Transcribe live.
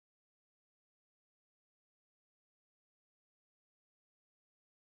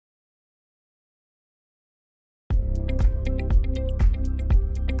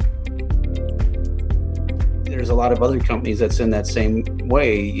lot of other companies that's in that same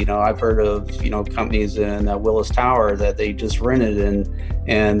way. I've heard of, companies in Willis Tower that they just rented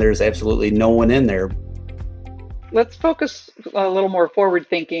and there's absolutely no one in there. Let's focus a little more forward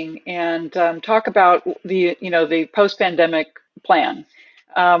thinking and talk about the post-pandemic plan.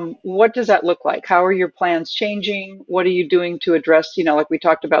 What does that look like? How are your plans changing? What are you doing to address, like we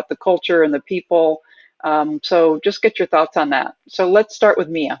talked about, the culture and the people? So just get your thoughts on that. So let's start with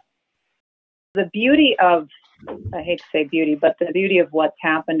Mia. The beauty of, I hate to say beauty, but the beauty of what's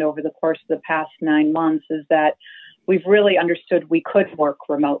happened over the course of the past 9 months is that we've really understood we could work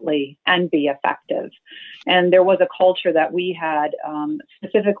remotely and be effective. And there was a culture that we had,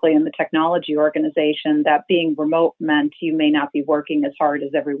 specifically in the technology organization, that being remote meant you may not be working as hard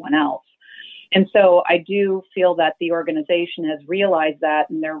as everyone else. And so I do feel that the organization has realized that,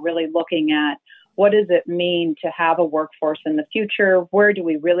 and they're really looking at what does it mean to have a workforce in the future? Where do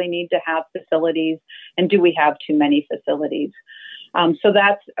we really need to have facilities? And do we have too many facilities? So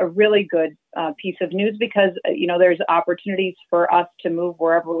that's a really good piece of news because, there's opportunities for us to move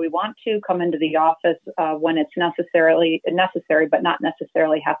wherever we want to, come into the office when it's necessary, but not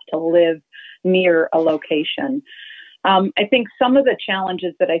necessarily have to live near a location. I think some of the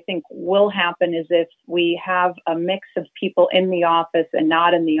challenges that I think will happen is if we have a mix of people in the office and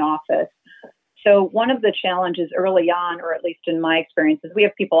not in the office. So one of the challenges early on, or at least in my experience, is we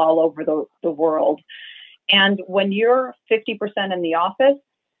have people all over the world. And when you're 50% in the office,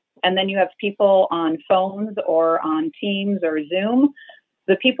 and then you have people on phones or on Teams or Zoom,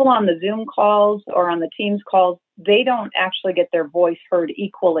 the people on the Zoom calls or on the Teams calls, they don't actually get their voice heard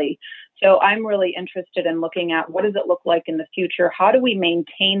equally. So I'm really interested in looking at what does it look like in the future? How do we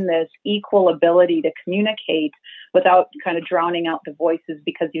maintain this equal ability to communicate without kind of drowning out the voices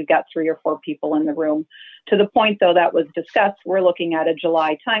because you've got 3 or 4 people in the room? To the point, though, that was discussed, we're looking at a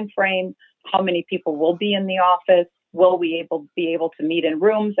July timeframe. How many people will be in the office? Will we be able to meet in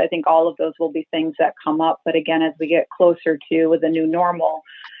rooms? I think all of those will be things that come up. But again, as we get closer to the new normal,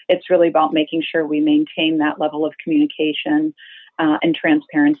 it's really about making sure we maintain that level of communication and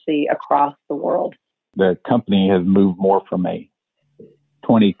transparency across the world. The company has moved more from a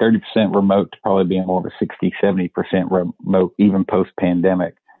 20-30% remote to probably being more of a 60-70% remote, even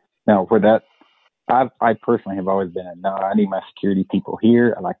post-pandemic. Now, for that, I personally have always been I need my security people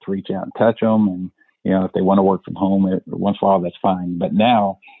here. I like to reach out and touch them. And, if they want to work from home once in a while, that's fine. But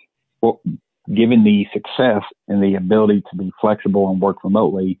now, given the success and the ability to be flexible and work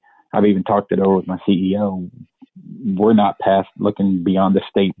remotely, I've even talked it over with my CEO. We're not past looking beyond the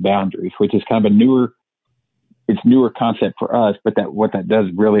state boundaries, which is kind of a newer concept for us. But what that does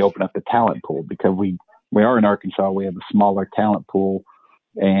really open up the talent pool because we are in Arkansas. We have a smaller talent pool.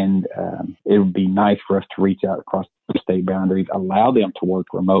 And it would be nice for us to reach out across the state boundaries, allow them to work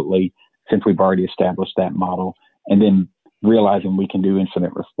remotely since we've already established that model, and then realizing we can do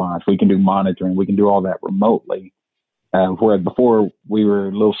incident response, we can do monitoring, we can do all that remotely. Whereas before we were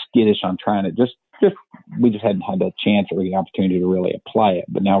a little skittish on trying it, we just hadn't had that chance or the opportunity to really apply it.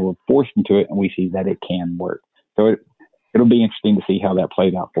 But now we're forced into it, and we see that it can work. So it'll be interesting to see how that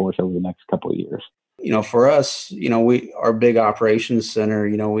plays out for us over the next couple of years. For us, our big operations center,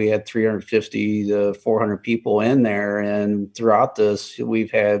 we had 350 to 400 people in there. And throughout this, we've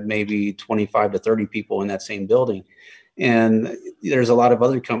had maybe 25 to 30 people in that same building. And there's a lot of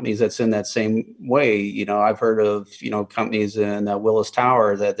other companies that's in that same way. I've heard of, companies in Willis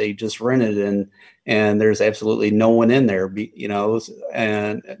Tower that they just rented and there's absolutely no one in there,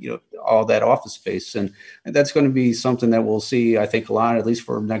 and, all that office space. And that's going to be something that we'll see, I think, a lot, at least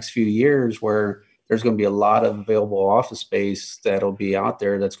for the next few years, where there's going to be a lot of available office space that'll be out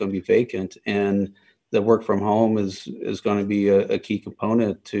there that's going to be vacant. And the work from home is going to be a key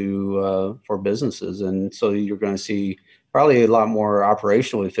component for businesses. And so you're going to see probably a lot more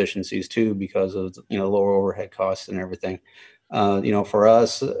operational efficiencies too, because of, lower overhead costs and everything. For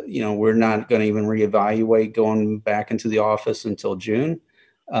us, we're not going to even reevaluate going back into the office until June.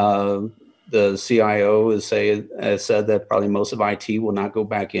 The CIO has said that probably most of IT will not go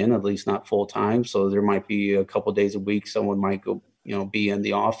back in, at least not full time. So there might be a couple of days a week someone might go, be in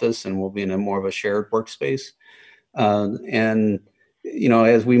the office, and we'll be in a more of a shared workspace. And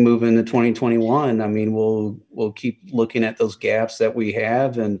as we move into 2021, I mean, we'll keep looking at those gaps that we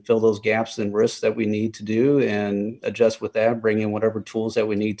have and fill those gaps and risks that we need to do and adjust with that, bring in whatever tools that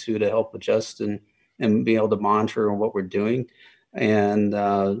we need to help adjust and be able to monitor what we're doing. And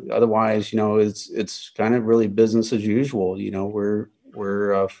otherwise, it's kind of really business as usual.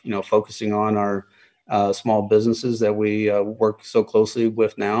 We're focusing on our small businesses that we work so closely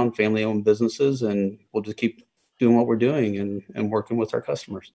with now, and family-owned businesses, and we'll just keep doing what we're doing and working with our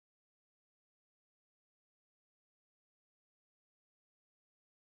customers.